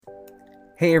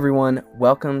Hey everyone,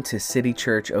 welcome to City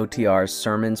Church OTR's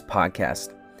Sermons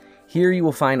Podcast. Here you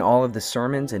will find all of the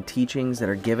sermons and teachings that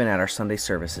are given at our Sunday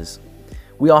services.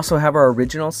 We also have our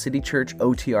original City Church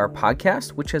OTR podcast,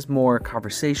 which has more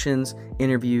conversations,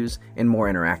 interviews, and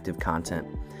more interactive content.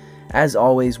 As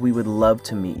always, we would love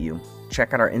to meet you.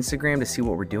 Check out our Instagram to see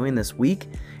what we're doing this week,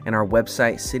 and our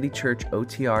website,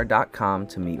 citychurchotr.com,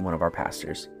 to meet one of our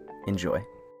pastors. Enjoy.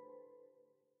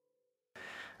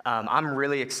 I'm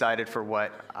really excited for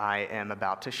what I am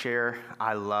about to share.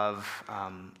 I love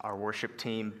our worship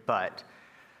team, but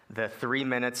the 3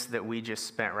 minutes that we just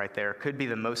spent right there could be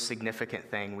the most significant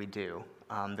thing we do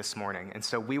this morning. And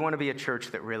so we want to be a church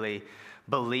that really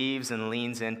believes and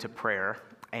leans into prayer.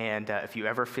 And if you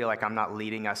ever feel like I'm not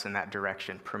leading us in that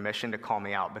direction, permission to call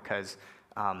me out, because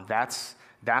that's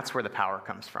where the power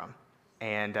comes from.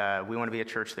 And we want to be a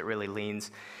church that really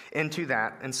leans into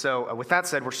that. And so with that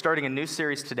said, we're starting a new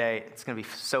series today. It's going to be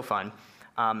so fun.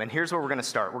 And here's where we're going to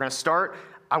start.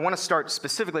 I want to start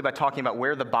specifically by talking about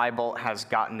where the Bible has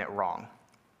gotten it wrong.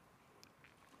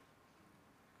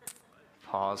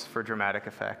 Pause for dramatic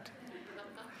effect.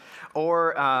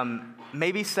 Or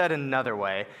maybe said another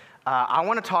way, I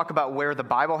want to talk about where the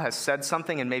Bible has said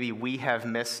something and maybe we have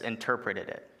misinterpreted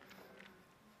it.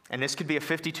 And this could be a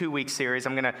 52-week series.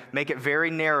 I'm going to make it very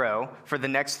narrow for the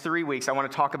next 3 weeks. I want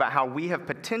to talk about how we have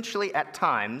potentially at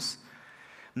times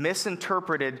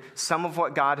misinterpreted some of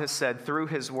what God has said through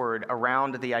His Word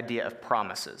around the idea of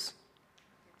promises.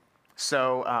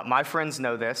 So my friends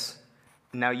know this.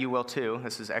 Now you will too.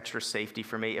 This is extra safety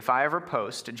for me. If I ever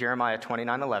post Jeremiah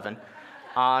 29:11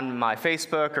 on my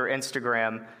Facebook or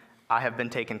Instagram, I have been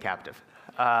taken captive.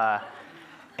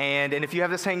 And if you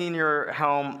have this hanging in your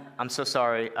home, I'm so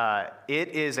sorry. It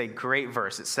is a great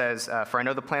verse. It says, "For I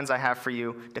know the plans I have for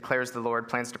you, declares the Lord,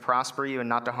 plans to prosper you and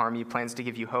not to harm you, plans to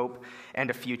give you hope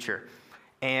and a future."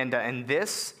 And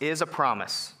this is a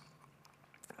promise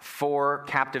for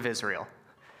captive Israel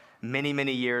many,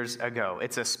 many years ago.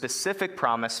 It's a specific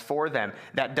promise for them.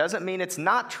 That doesn't mean it's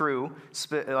not true,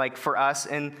 like for us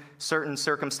in certain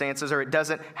circumstances, or it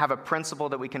doesn't have a principle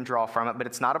that we can draw from it, but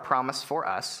it's not a promise for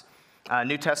us.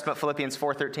 New Testament, Philippians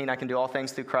 4:13, I can do all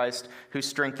things through Christ who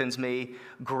strengthens me.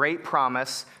 Great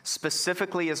promise,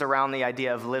 specifically is around the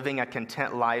idea of living a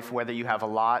content life, whether you have a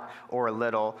lot or a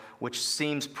little, which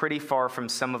seems pretty far from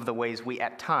some of the ways we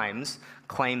at times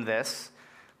claim this,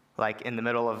 like in the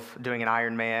middle of doing an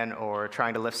Ironman or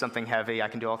trying to lift something heavy. I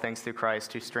can do all things through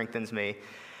Christ who strengthens me.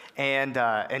 And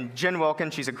Jen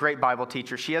Wilkin, she's a great Bible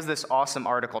teacher. She has this awesome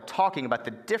article talking about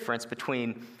the difference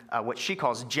between what she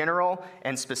calls general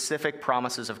and specific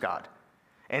promises of God.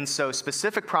 And so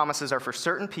specific promises are for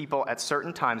certain people at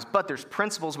certain times, but there's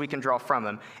principles we can draw from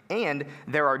them. And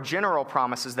there are general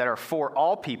promises that are for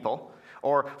all people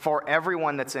or for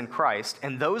everyone that's in Christ.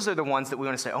 And those are the ones that we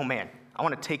want to say, oh man, I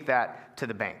want to take that to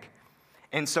the bank.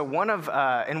 And so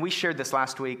and we shared this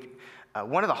last week,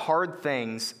 one of the hard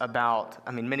things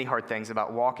many hard things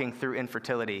about walking through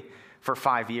infertility for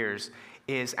 5 years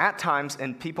is at times,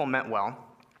 and people meant well,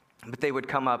 but they would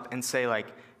come up and say like,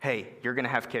 hey, you're going to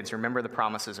have kids. Remember the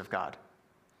promises of God.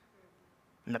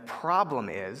 And the problem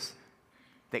is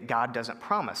that God doesn't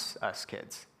promise us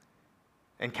kids.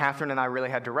 And Catherine and I really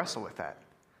had to wrestle with that.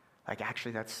 Like,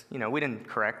 actually, we didn't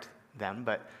correct them,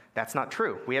 but that's not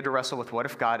true. We had to wrestle with what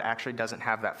if God actually doesn't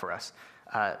have that for us.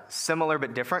 Similar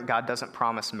but different, God doesn't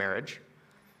promise marriage.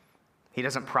 He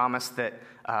doesn't promise that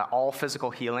all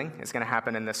physical healing is going to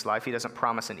happen in this life. He doesn't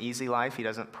promise an easy life. He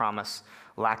doesn't promise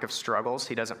lack of struggles.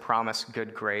 He doesn't promise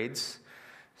good grades.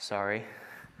 Sorry.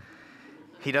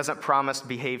 He doesn't promise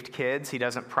behaved kids. He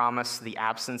doesn't promise the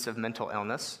absence of mental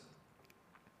illness.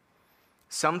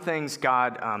 Some things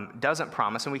God doesn't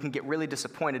promise, and we can get really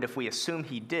disappointed if we assume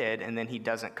He did and then He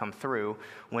doesn't come through,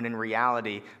 when in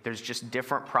reality, there's just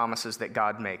different promises that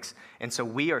God makes. And so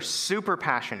we are super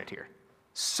passionate here,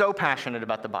 so passionate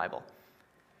about the Bible.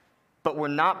 But we're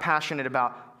not passionate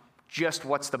about just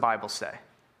what's the Bible say.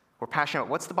 We're passionate about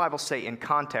what's the Bible say in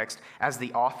context as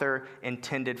the author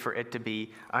intended for it to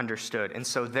be understood. And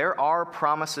so there are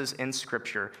promises in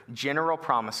Scripture, general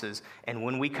promises, and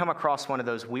when we come across one of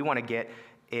those, we want to get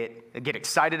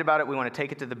excited about it. We want to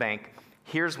take it to the bank.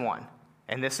 Here's one,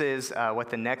 and this is what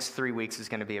the next 3 weeks is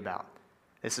going to be about.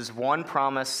 This is one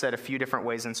promise said a few different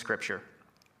ways in Scripture.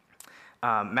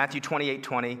 Matthew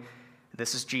 28:20,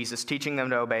 this is Jesus teaching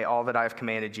them to obey all that I have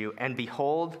commanded you, and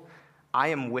behold, I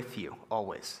am with you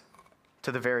always,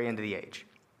 to the very end of the age.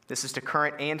 This is to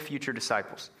current and future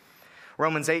disciples.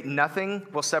 Romans 8, nothing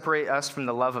will separate us from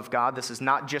the love of God. This is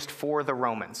not just for the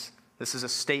Romans. This is a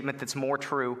statement that's more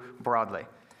true broadly.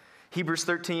 Hebrews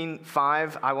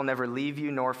 13:5, I will never leave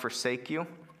you nor forsake you.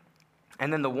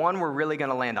 And then the one we're really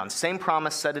going to land on, same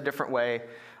promise said a different way.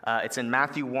 It's in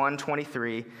Matthew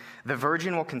 1:23. The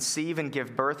virgin will conceive and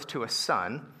give birth to a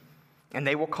son, and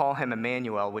they will call him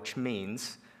Emmanuel, which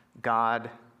means God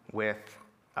with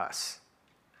us.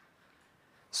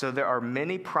 So there are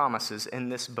many promises in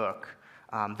this book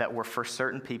that were for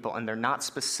certain people, and they're not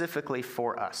specifically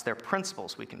for us. They're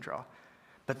principles we can draw.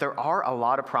 But there are a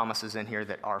lot of promises in here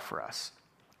that are for us.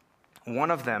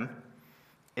 One of them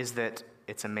is that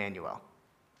it's Emmanuel.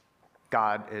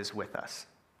 God is with us.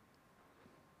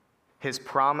 His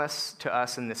promise to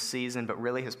us in this season, but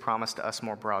really his promise to us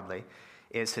more broadly,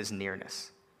 is his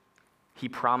nearness. He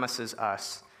promises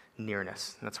us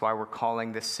nearness. And that's why we're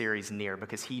calling this series Near,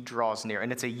 because he draws near.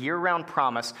 And it's a year-round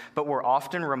promise, but we're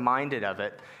often reminded of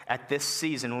it at this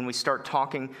season when we start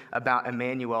talking about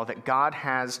Emmanuel, that God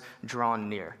has drawn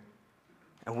near.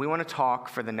 And we want to talk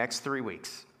for the next 3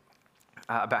 weeks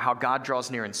about how God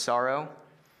draws near in sorrow,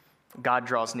 God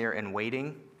draws near in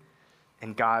waiting,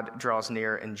 and God draws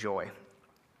near in joy.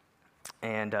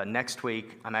 And next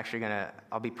week,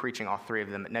 I'll be preaching all three of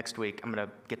them. But next week, I'm going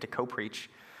to get to co-preach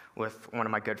with one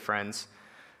of my good friends.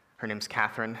 Her name's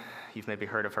Catherine. You've maybe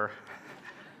heard of her.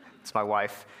 It's my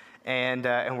wife. And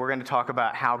we're going to talk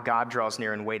about how God draws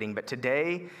near in waiting. But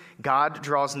today, God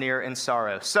draws near in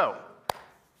sorrow. So,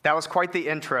 that was quite the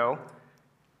intro.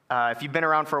 If you've been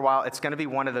around for a while, it's going to be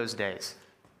one of those days.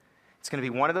 It's going to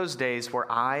be one of those days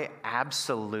where I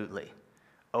absolutely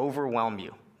overwhelm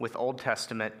you with Old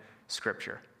Testament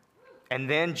scripture. And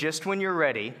then just when you're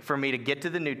ready for me to get to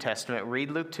the New Testament,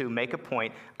 read Luke 2, make a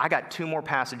point, I got 2 more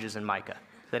passages in Micah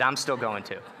that I'm still going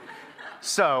to.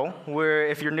 So,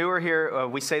 if you're newer here,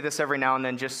 we say this every now and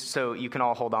then just so you can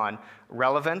all hold on.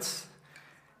 Relevance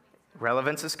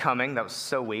is coming. That was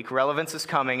so weak. Relevance is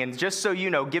coming. And just so you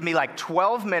know, give me like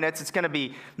 12 minutes.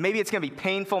 Maybe it's going to be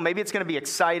painful. Maybe it's going to be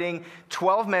exciting.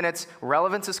 12 minutes.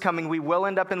 Relevance is coming. We will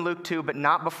end up in Luke 2, but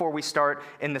not before we start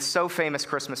in the so famous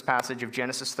Christmas passage of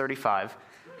Genesis 35,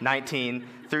 19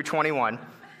 through 21.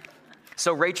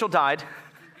 So Rachel died.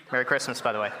 Merry Christmas,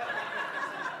 by the way.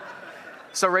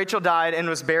 So Rachel died and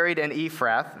was buried in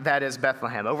Ephrath, that is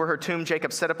Bethlehem. Over her tomb,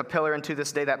 Jacob set up a pillar, and to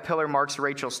this day that pillar marks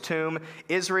Rachel's tomb.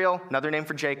 Israel, another name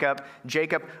for Jacob.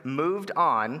 Jacob moved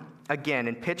on again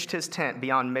and pitched his tent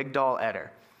beyond Migdal Eder.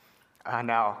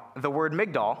 Now, the word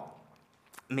Migdal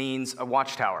means a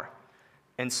watchtower.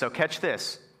 And so catch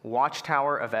this,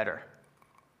 watchtower of Eder.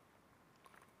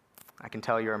 I can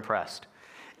tell you're impressed.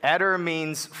 Eder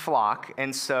means flock,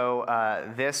 and so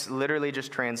this literally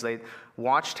just translates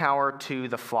watchtower to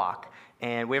the flock.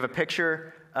 And we have a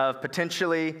picture of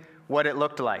potentially what it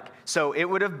looked like. So it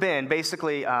would have been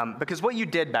basically, because what you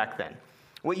did back then,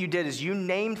 what you did is you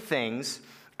named things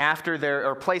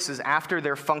or places after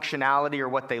their functionality or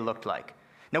what they looked like.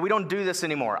 Now, we don't do this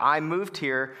anymore. I moved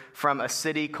here from a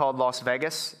city called Las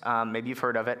Vegas. Maybe you've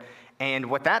heard of it. And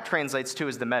what that translates to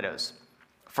is the meadows,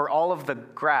 for all of the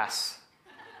grass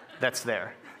that's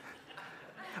there.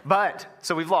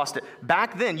 So we've lost it.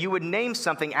 Back then, you would name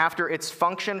something after its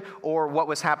function or what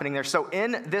was happening there. So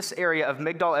in this area of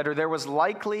Migdal Eder, there was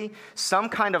likely some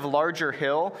kind of larger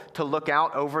hill to look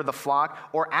out over the flock,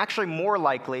 or actually more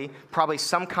likely, probably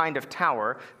some kind of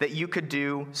tower that you could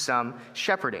do some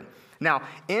shepherding. Now,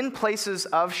 in places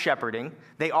of shepherding,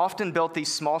 they often built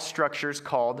these small structures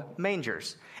called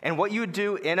mangers. And what you would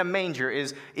do in a manger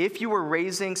is, if you were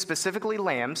raising specifically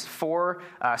lambs for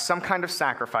some kind of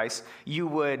sacrifice, you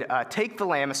would take the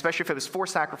lamb, especially if it was for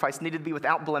sacrifice, needed to be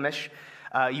without blemish.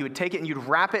 You would take it and you'd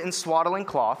wrap it in swaddling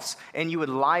cloths, and you would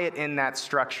lie it in that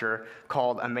structure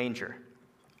called a manger.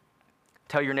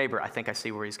 Tell your neighbor, I think I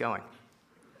see where he's going.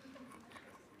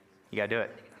 You got to do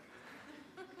it.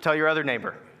 Tell your other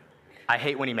neighbor, I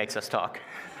hate when he makes us talk.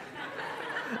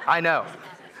 I know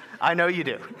you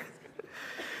do.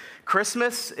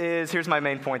 Here's my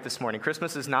main point this morning.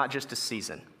 Christmas is not just a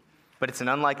season, but it's an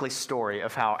unlikely story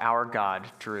of how our God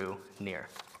drew near.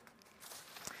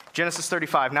 Genesis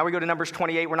 35. Now we go to Numbers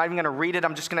 28. We're not even going to read it.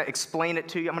 I'm just going to explain it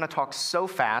to you. I'm going to talk so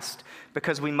fast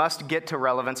because we must get to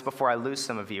relevance before I lose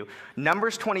some of you.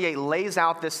 Numbers 28 lays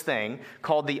out this thing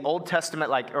called the Old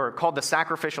Testament, or called the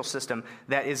sacrificial system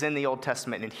that is in the Old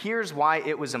Testament. And here's why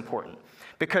it was important.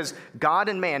 Because God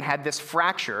and man had this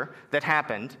fracture that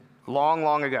happened long,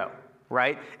 long ago,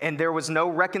 right? And there was no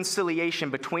reconciliation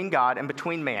between God and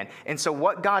between man. And so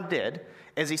what God did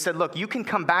is he said, look, you can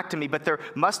come back to me, but there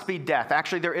must be death.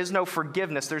 Actually, there is no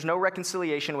forgiveness. There's no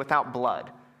reconciliation without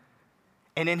blood.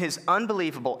 And in his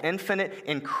unbelievable, infinite,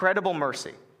 incredible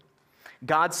mercy,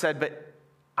 God said, but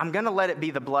I'm going to let it be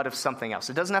the blood of something else.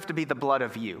 It doesn't have to be the blood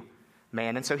of you,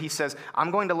 man. And so he says,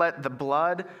 I'm going to let the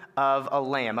blood of a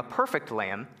lamb, a perfect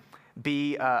lamb,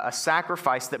 be a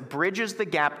sacrifice that bridges the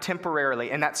gap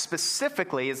temporarily, and that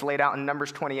specifically is laid out in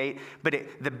Numbers 28, but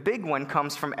the big one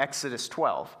comes from Exodus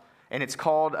 12, and it's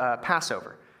called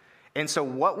Passover. And so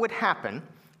what would happen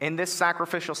in this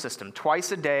sacrificial system?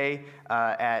 Twice a day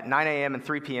at 9 a.m. and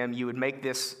 3 p.m., you would make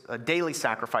this a daily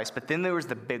sacrifice, but then there was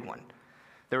the big one.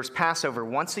 There was Passover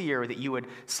once a year that you would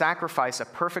sacrifice a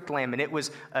perfect lamb, and it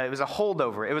was a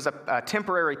holdover. It was a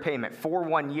temporary payment for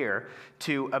 1 year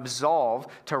to absolve,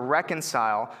 to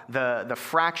reconcile the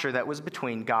fracture that was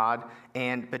between God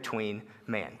and between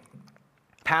man.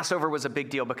 Passover was a big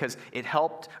deal because it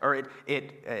helped, or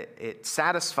it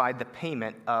satisfied the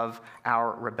payment of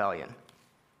our rebellion.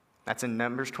 That's in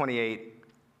Numbers 28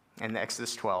 and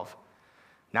Exodus 12.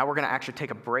 Now we're going to actually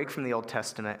take a break from the Old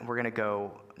Testament, and we're going to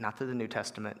go not to the New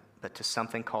Testament, but to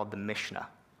something called the Mishnah.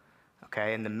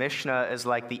 Okay, and the Mishnah is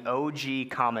like the OG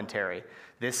commentary.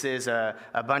 This is a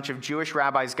bunch of Jewish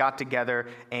rabbis got together,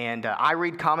 and I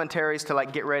read commentaries to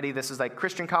get ready. This is like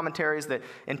Christian commentaries that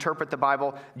interpret the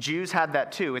Bible. Jews had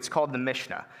that too. It's called the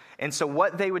Mishnah. And so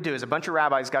what they would do is a bunch of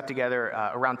rabbis got together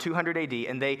around 200 AD,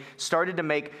 and they started to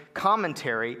make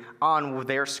commentary on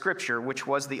their scripture, which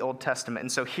was the Old Testament.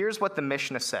 And so here's what the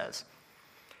Mishnah says.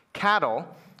 Cattle,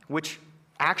 which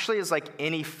actually is like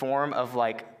any form of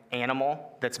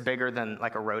animal that's bigger than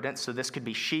a rodent. So this could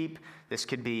be sheep, this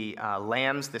could be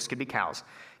lambs, this could be cows.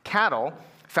 Cattle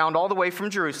found all the way from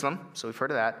Jerusalem, so we've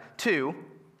heard of that, to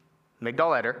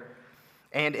Migdal Eder,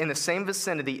 and in the same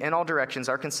vicinity in all directions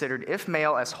are considered, if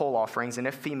male, as whole offerings, and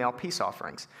if female, peace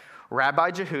offerings.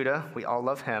 Rabbi Jehuda, we all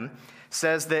love him,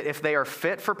 says that if they are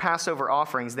fit for Passover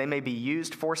offerings, they may be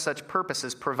used for such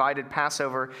purposes, provided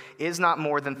Passover is not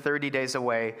more than 30 days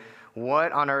away.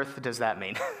 What on earth does that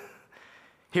mean?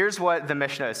 Here's what the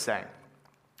Mishnah is saying.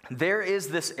 There is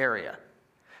this area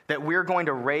that we're going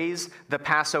to raise the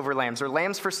Passover lambs, or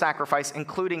lambs for sacrifice,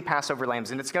 including Passover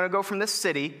lambs. And it's going to go from this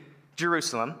city,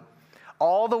 Jerusalem,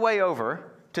 all the way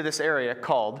over to this area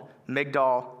called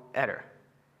Migdal Eder.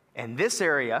 And this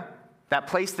area, that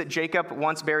place that Jacob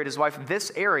once buried his wife,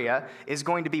 this area is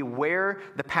going to be where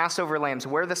the Passover lambs,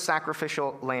 where the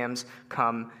sacrificial lambs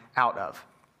come out of.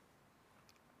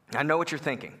 I know what you're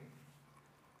thinking.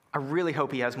 I really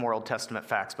hope he has more Old Testament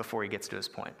facts before he gets to his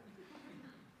point.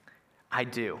 I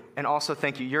do. And also,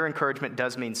 thank you. Your encouragement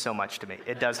does mean so much to me.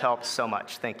 It does help so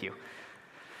much. Thank you.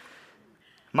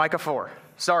 Micah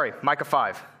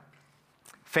 5.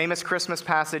 Famous Christmas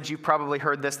passage. You've probably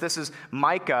heard this. This is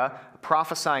Micah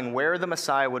prophesying where the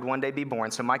Messiah would one day be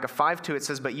born. So Micah 5:2, it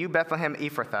says, "But you, Bethlehem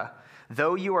Ephrathah,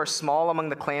 though you are small among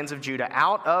the clans of Judah,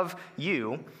 out of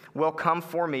you will come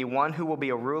for me one who will be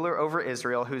a ruler over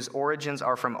Israel, whose origins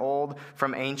are from old,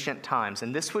 from ancient times."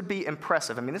 And this would be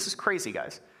impressive. I mean, this is crazy,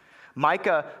 guys.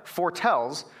 Micah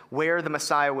foretells where the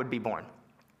Messiah would be born.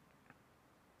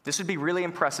 This would be really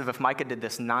impressive if Micah did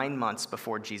this 9 months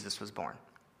before Jesus was born.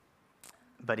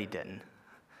 But he didn't.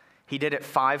 He did it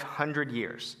 500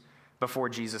 years before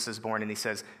Jesus is born, and he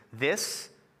says, this,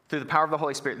 through the power of the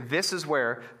Holy Spirit, this is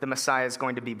where the Messiah is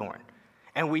going to be born.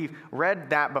 And we've read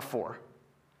that before.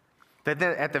 But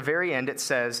then at the very end, it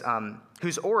says,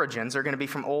 whose origins are going to be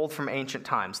from old, from ancient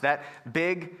times. That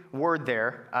big word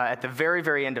there, at the very,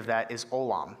 very end of that, is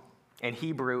olam. In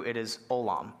Hebrew, it is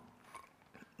olam.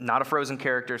 Not a frozen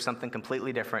character, something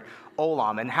completely different.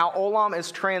 Olam. And how olam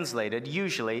is translated,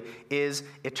 usually, is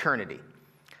eternity.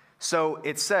 So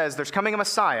it says there's coming a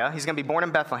Messiah. He's going to be born in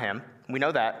Bethlehem. We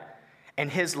know that. And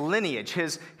his lineage,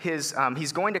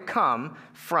 he's going to come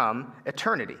from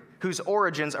eternity, whose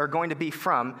origins are going to be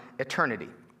from eternity.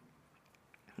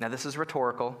 Now, this is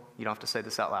rhetorical. You don't have to say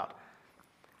this out loud.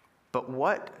 But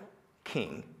what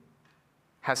king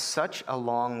has such a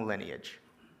long lineage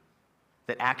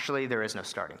that actually there is no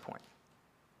starting point?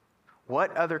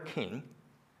 What other king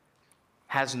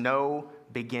has no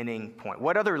beginning point?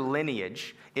 What other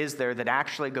lineage is there that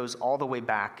actually goes all the way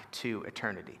back to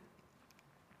eternity?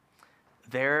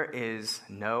 There is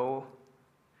no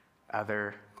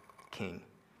other king.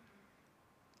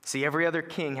 See, every other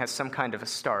king has some kind of a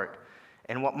start.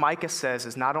 And what Micah says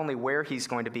is not only where he's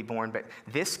going to be born, but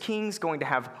this king's going to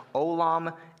have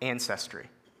olam ancestry.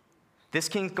 This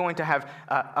king's going to have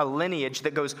a lineage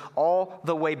that goes all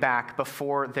the way back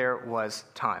before there was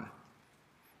time.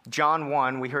 John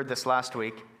 1, we heard this last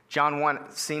week. John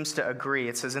 1 seems to agree.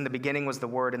 It says, in the beginning was the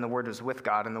Word, and the Word was with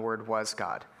God, and the Word was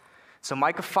God. So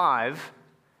Micah 5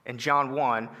 and John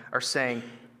 1 are saying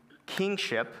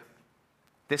kingship,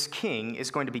 this king is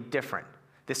going to be different.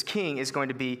 This king is going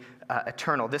to be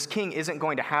eternal. This king isn't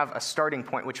going to have a starting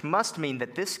point, which must mean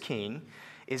that this king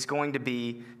is going to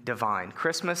be divine.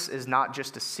 Christmas is not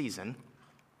just a season,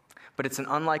 but but it's an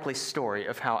unlikely story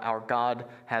of how our God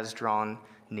has drawn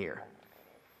near.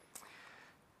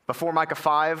 Before Micah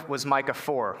 5 was Micah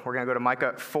 4. We're going to go to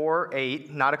Micah 4:8,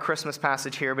 not a Christmas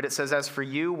passage here, but it says, "As for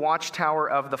you, watchtower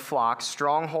of the flock,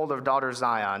 stronghold of daughter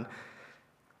Zion,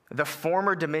 the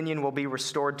former dominion will be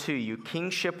restored to you.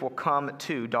 Kingship will come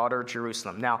to daughter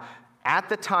Jerusalem." Now, at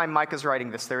the time Micah's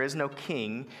writing this, there is no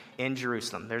king in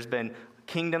Jerusalem. There's been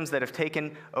kingdoms that have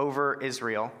taken over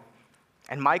Israel.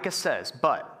 And Micah says,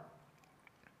 but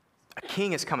a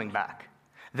king is coming back.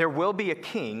 There will be a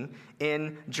king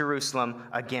in Jerusalem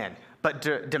again. But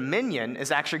dominion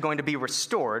is actually going to be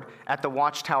restored at the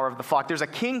watchtower of the flock. There's a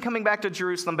king coming back to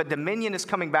Jerusalem, but dominion is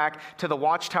coming back to the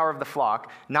watchtower of the flock.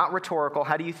 Not rhetorical.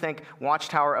 How do you think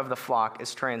watchtower of the flock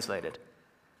is translated?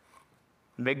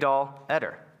 Migdal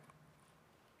Eder.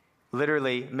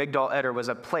 Literally, Migdal Eder was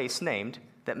a place named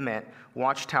that meant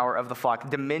watchtower of the flock.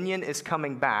 Dominion is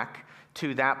coming back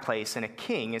to that place, and a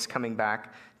king is coming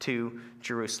back to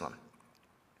Jerusalem.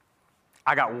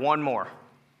 I got one more.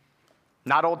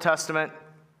 Not Old Testament,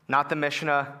 not the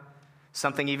Mishnah,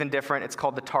 something even different. It's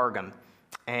called the Targum.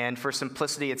 And for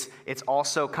simplicity, it's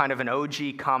also kind of an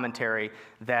OG commentary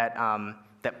that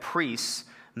priests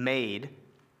made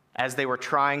as they were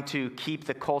trying to keep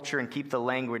the culture and keep the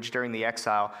language during the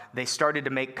exile. They started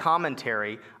to make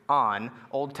commentary on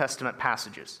Old Testament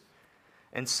passages.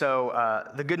 And so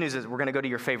the good news is we're going to go to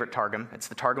your favorite Targum. It's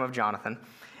the Targum of Jonathan.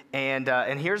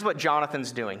 And here's what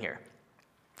Jonathan's doing here.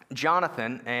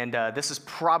 Jonathan, and this is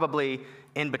probably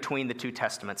in between the two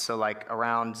testaments, so like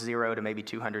around 0 to maybe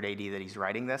 200 AD that he's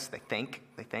writing this, they think.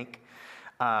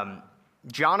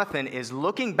 Jonathan is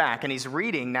looking back, and he's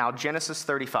reading now Genesis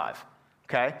 35,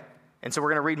 okay? And so we're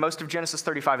going to read most of Genesis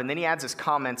 35, and then he adds his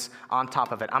comments on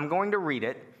top of it. I'm going to read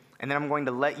it, and then I'm going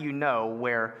to let you know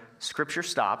where Scripture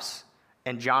stops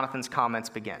and Jonathan's comments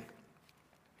begin.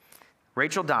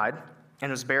 Rachel died and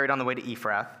was buried on the way to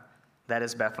Ephrath, that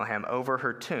is Bethlehem. Over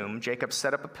her tomb, Jacob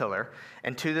set up a pillar,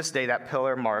 and to this day that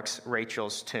pillar marks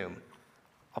Rachel's tomb.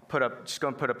 Just go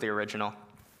and put up the original.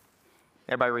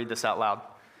 Everybody read this out loud.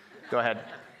 Go ahead.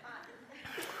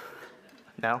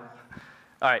 No?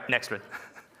 All right, next one.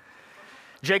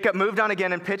 Jacob moved on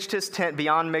again and pitched his tent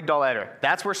beyond Migdal Eder.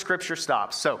 That's where Scripture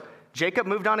stops. So Jacob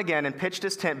moved on again and pitched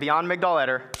his tent beyond Migdal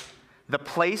Eder, the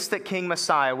place that King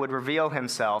Messiah would reveal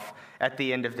himself at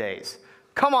the end of days.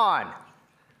 Come on.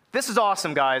 This is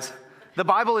awesome, guys. The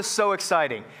Bible is so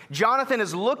exciting. Jonathan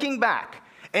is looking back,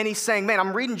 and he's saying, man,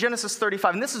 I'm reading Genesis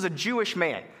 35, and this is a Jewish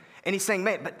man. And he's saying,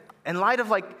 man, but in light of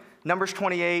like Numbers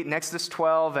 28 and Exodus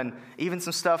 12 and even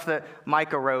some stuff that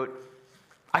Micah wrote,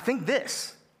 I think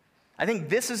this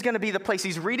is going to be the place.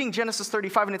 He's reading Genesis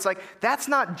 35, and it's like, that's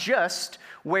not just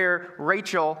where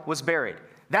Rachel was buried.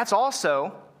 That's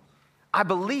also, I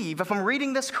believe, if I'm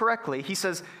reading this correctly, he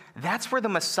says, that's where the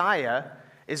Messiah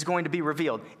is going to be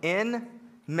revealed, in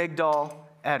Migdal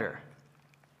Eder.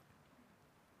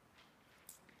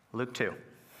 Luke 2.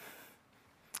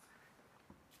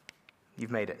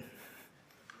 You've made it.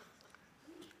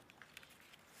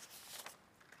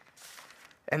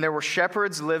 And there were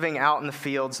shepherds living out in the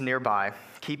fields nearby,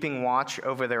 keeping watch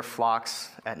over their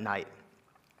flocks at night.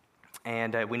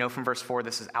 And we know from verse 4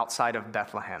 this is outside of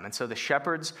Bethlehem. And so the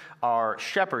shepherds are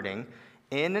shepherding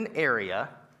in an area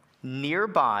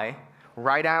nearby,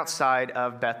 right outside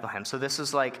of Bethlehem. So this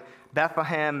is like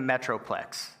Bethlehem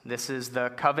Metroplex. This is the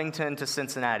Covington to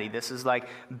Cincinnati. This is like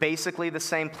basically the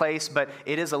same place, but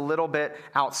it is a little bit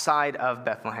outside of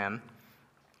Bethlehem.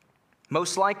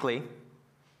 Most likely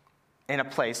in a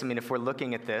place, if we're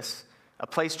looking at this, a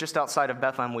place just outside of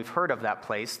Bethlehem, we've heard of that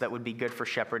place that would be good for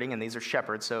shepherding, and these are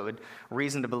shepherds, so it would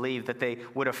reason to believe that they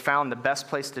would have found the best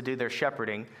place to do their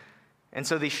shepherding. And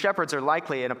so these shepherds are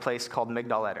likely in a place called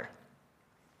Migdal Eder.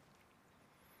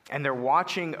 And they're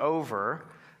watching over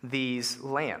these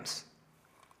lambs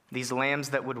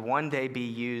that would one day be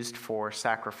used for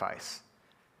sacrifice.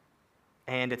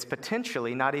 And it's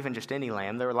potentially not even just any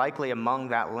lamb. They're likely among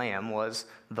that lamb was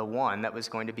the one that was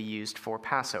going to be used for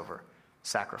Passover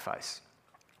sacrifice.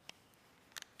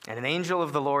 And an angel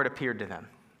of the Lord appeared to them.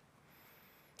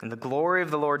 And the glory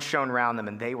of the Lord shone round them,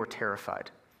 and they were terrified.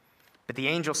 But the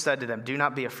angel said to them, "Do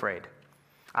not be afraid.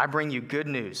 I bring you good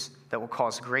news that will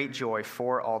cause great joy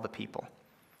for all the people.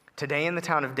 Today in the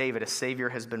town of David, a Savior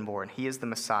has been born. He is the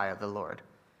Messiah, the Lord.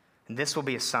 And this will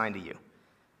be a sign to you.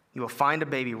 You will find a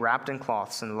baby wrapped in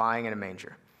cloths and lying in a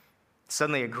manger."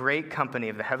 Suddenly a great company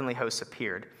of the heavenly hosts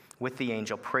appeared with the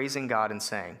angel, praising God and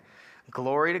saying,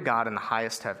 "Glory to God in the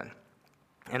highest heaven,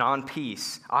 and on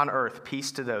earth,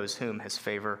 peace to those whom his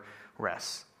favor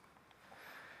rests."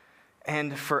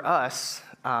 And for us,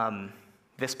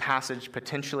 this passage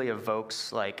potentially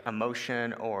evokes like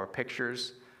emotion or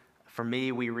pictures. For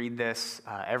me, we read this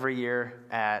every year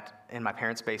in my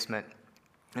parents' basement.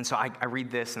 And so I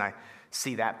read this and I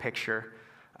see that picture.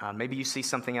 Maybe you see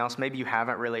something else. Maybe you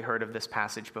haven't really heard of this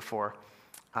passage before.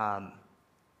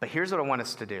 But here's what I want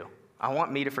us to do. I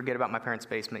want me to forget about my parents'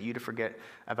 basement, you to forget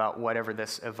about whatever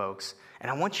this evokes.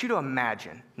 And I want you to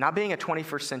imagine, not being a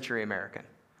 21st century American,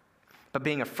 but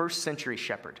being a first century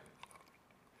shepherd.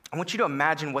 I want you to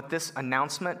imagine what this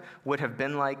announcement would have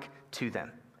been like to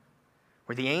them,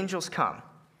 where the angels come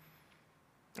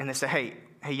and they say, hey,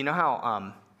 you know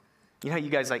how you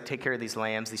guys like take care of these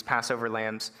lambs, these Passover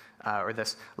lambs, or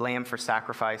this lamb for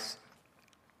sacrifice?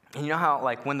 And you know how,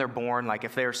 like, when they're born, like,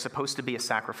 if they're supposed to be a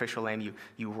sacrificial lamb,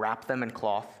 you wrap them in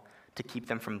cloth to keep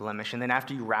them from blemish. And then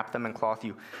after you wrap them in cloth,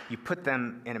 you put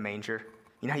them in a manger.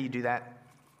 You know how you do that?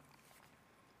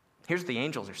 Here's what the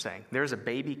angels are saying. There's a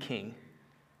baby king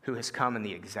who has come in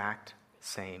the exact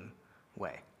same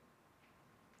way.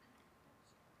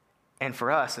 And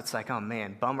for us, it's like, oh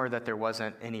man, bummer that there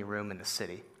wasn't any room in the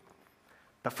city.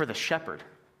 But for the shepherd,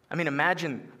 I mean,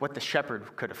 imagine what the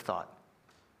shepherd could have thought.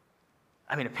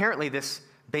 I mean, apparently this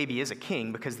baby is a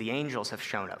king because the angels have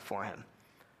shown up for him.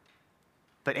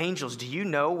 But angels, do you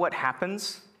know what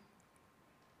happens?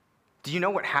 Do you know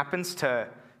what happens to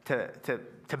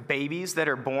babies that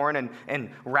are born and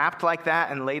wrapped like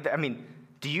that and laid there? I mean,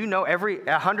 do you know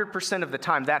 100% of the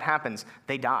time that happens,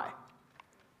 they die?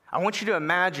 I want you to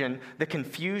imagine the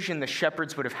confusion the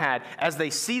shepherds would have had as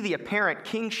they see the apparent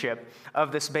kingship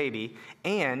of this baby,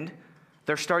 and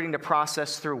they're starting to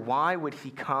process through, why would he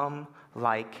come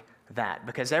like that?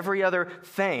 Because every other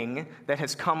thing that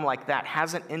has come like that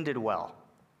hasn't ended well.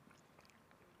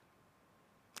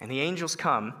 And the angels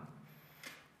come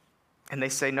and they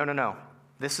say, no,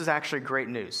 this is actually great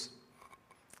news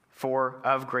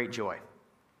of great joy.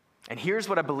 And here's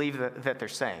what I believe that they're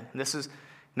saying. This is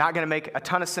not going to make a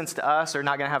ton of sense to us or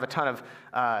not going to have a ton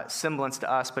of semblance to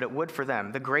us, but it would for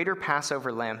them. The greater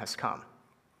Passover lamb has come.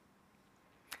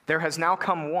 There has now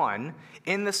come one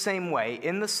in the same way,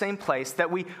 in the same place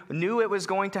that we knew it was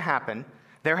going to happen.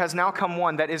 There has now come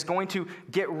one that is going to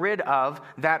get rid of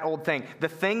that old thing. The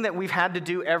thing that we've had to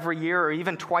do every year or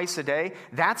even twice a day,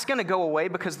 that's going to go away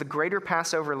because the greater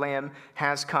Passover lamb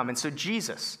has come. And so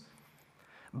Jesus,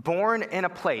 born in a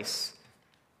place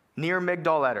near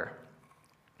Migdal Eder,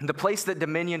 the place that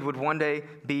dominion would one day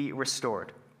be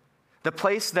restored, the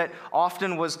place that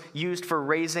often was used for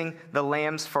raising the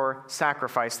lambs for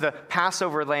sacrifice, the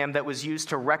Passover lamb that was used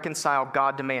to reconcile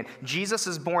God to man. Jesus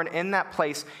is born in that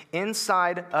place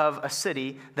inside of a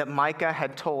city that Micah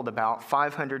had told about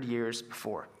 500 years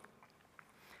before.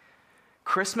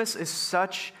 Christmas is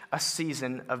such a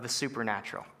season of the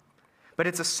supernatural, but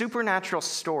it's a supernatural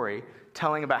story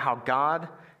telling about how God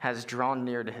has drawn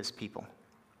near to his people,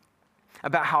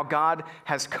 about how God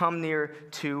has come near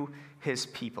to his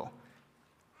people.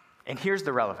 And here's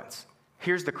the relevance.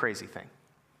 Here's the crazy thing.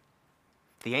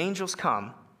 The angels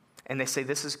come and they say,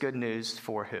 this is good news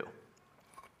for who?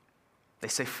 They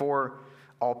say, for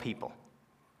all people.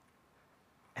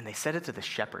 And they said it to the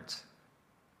shepherds.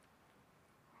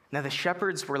 Now, the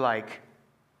shepherds were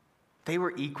they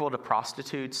were equal to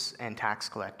prostitutes and tax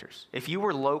collectors. If you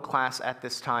were low class at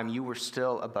this time, you were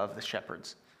still above the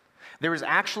shepherds. There was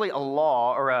actually a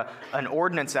law or an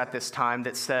ordinance at this time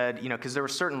that said, because there were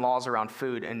certain laws around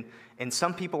food, and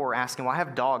some people were asking, well, I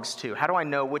have dogs too. How do I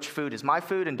know which food is my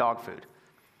food and dog food?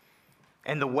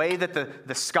 And the way that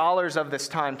the scholars of this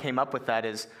time came up with that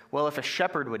is, well, if a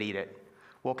shepherd would eat it,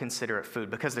 we'll consider it food.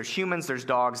 Because there's humans, there's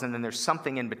dogs, and then there's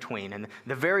something in between. And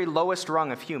the very lowest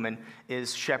rung of human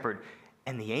is shepherd.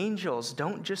 And the angels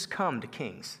don't just come to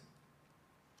kings.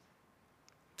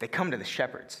 They come to the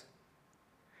shepherds.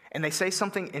 And they say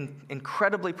something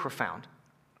incredibly profound,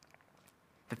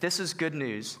 that this is good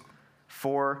news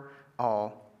for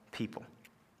all people.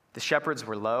 The shepherds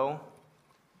were low,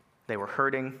 they were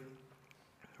hurting,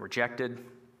 rejected.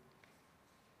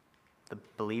 I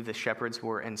believe the shepherds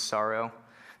were in sorrow.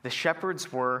 The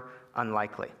shepherds were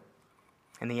unlikely,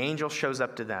 and the angel shows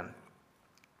up to them.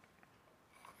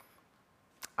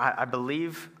 I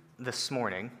believe this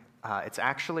morning, it's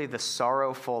actually the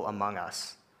sorrowful among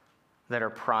us that are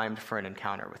primed for an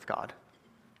encounter with God.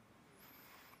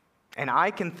 And I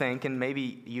can think, and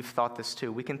maybe you've thought this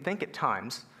too, we can think at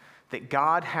times that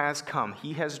God has come,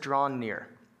 he has drawn near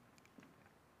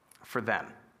for them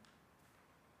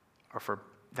or for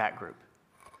that group.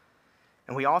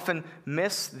 And we often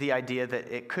miss the idea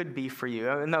that it could be for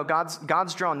you. No,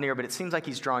 God's drawn near, but it seems like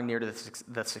he's drawing near to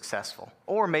the successful.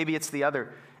 Or maybe it's the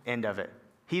other end of it.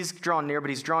 He's drawn near, but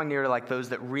he's drawing near to those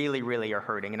that really, really are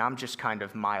hurting, and I'm just kind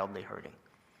of mildly hurting.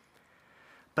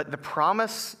 But the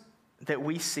promise that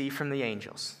we see from the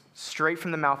angels, straight from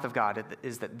the mouth of God,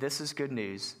 is that this is good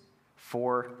news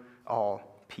for all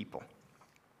people.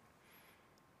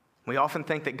 We often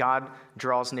think that God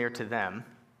draws near to them,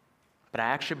 but I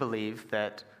actually believe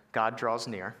that God draws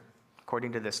near,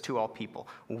 according to this, to all people.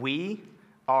 We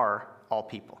are all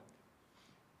people.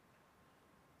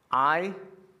 I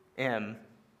am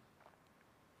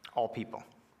all people.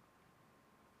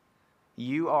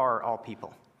 You are all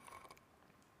people.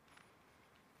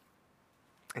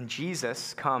 And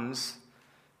Jesus comes,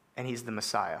 and he's the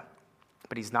Messiah.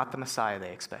 But he's not the Messiah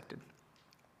they expected.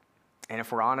 And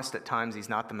if we're honest, at times, he's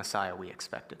not the Messiah we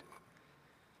expected.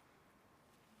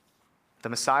 The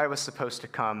Messiah was supposed to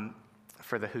come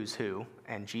for the who's who,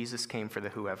 and Jesus came for the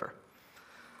whoever.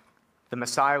 The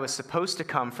Messiah was supposed to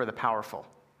come for the powerful,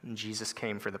 and Jesus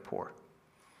came for the poor.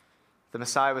 The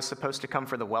Messiah was supposed to come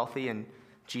for the wealthy, and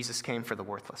Jesus came for the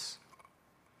worthless.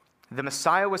 The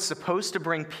Messiah was supposed to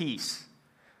bring peace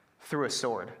through a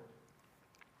sword,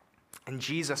 and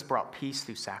Jesus brought peace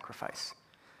through sacrifice.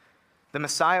 The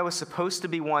Messiah was supposed to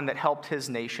be one that helped his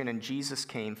nation, and Jesus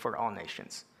came for all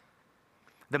nations.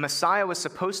 The Messiah was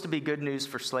supposed to be good news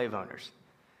for slave owners,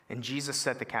 and Jesus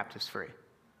set the captives free.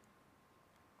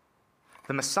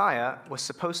 The Messiah was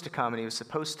supposed to come, and he was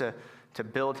supposed to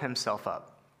build himself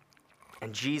up,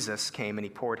 and Jesus came and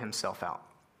he poured himself out.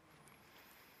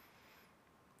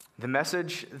 The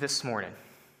message this morning,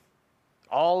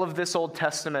 all of this Old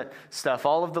Testament stuff,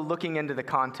 all of the looking into the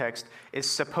context, is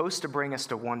supposed to bring us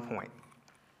to one point.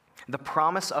 The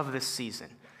promise of this season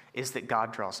is that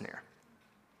God draws near.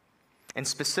 And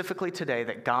specifically today,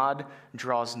 that God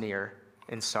draws near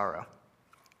in sorrow.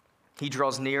 He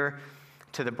draws near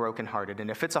to the brokenhearted.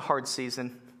 And if it's a hard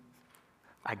season,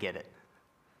 I get it.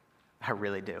 I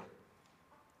really do.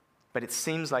 But it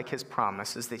seems like his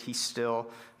promise is that he still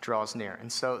draws near. And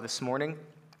so this morning,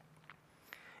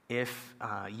 if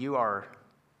you are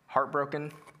heartbroken,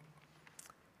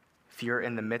 if you're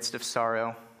in the midst of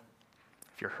sorrow,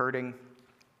 if you're hurting,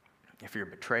 if you're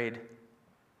betrayed,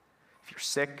 if you're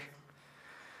sick,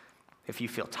 if you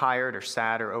feel tired or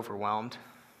sad or overwhelmed,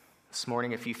 this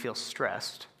morning, if you feel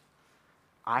stressed,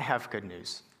 I have good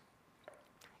news.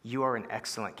 You are an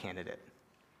excellent candidate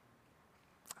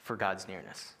for God's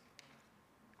nearness.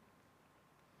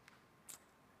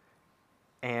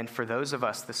 And for those of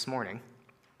us this morning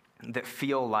that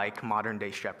feel like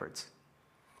modern-day shepherds,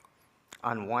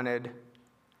 unwanted,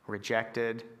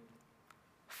 rejected,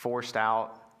 forced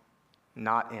out,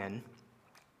 not in,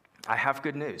 I have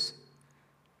good news.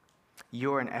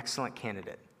 You're an excellent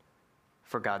candidate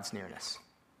for God's nearness.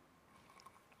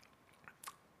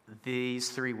 These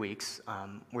 3 weeks,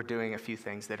 we're doing a few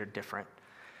things that are different.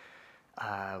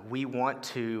 We want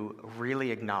to really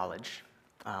acknowledge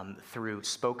through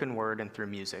spoken word and through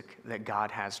music that God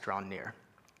has drawn near.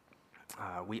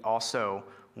 We also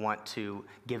want to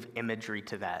give imagery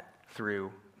to that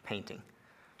through painting.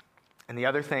 And the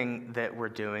other thing that we're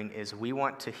doing is we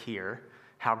want to hear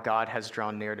how God has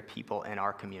drawn near to people in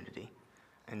our community.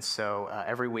 And so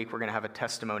every week we're going to have a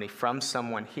testimony from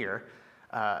someone here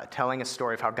telling a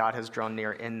story of how God has drawn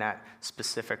near in that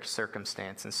specific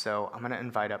circumstance. And so I'm going to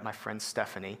invite up my friend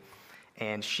Stephanie,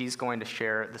 and she's going to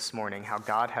share this morning how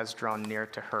God has drawn near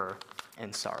to her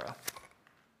in sorrow.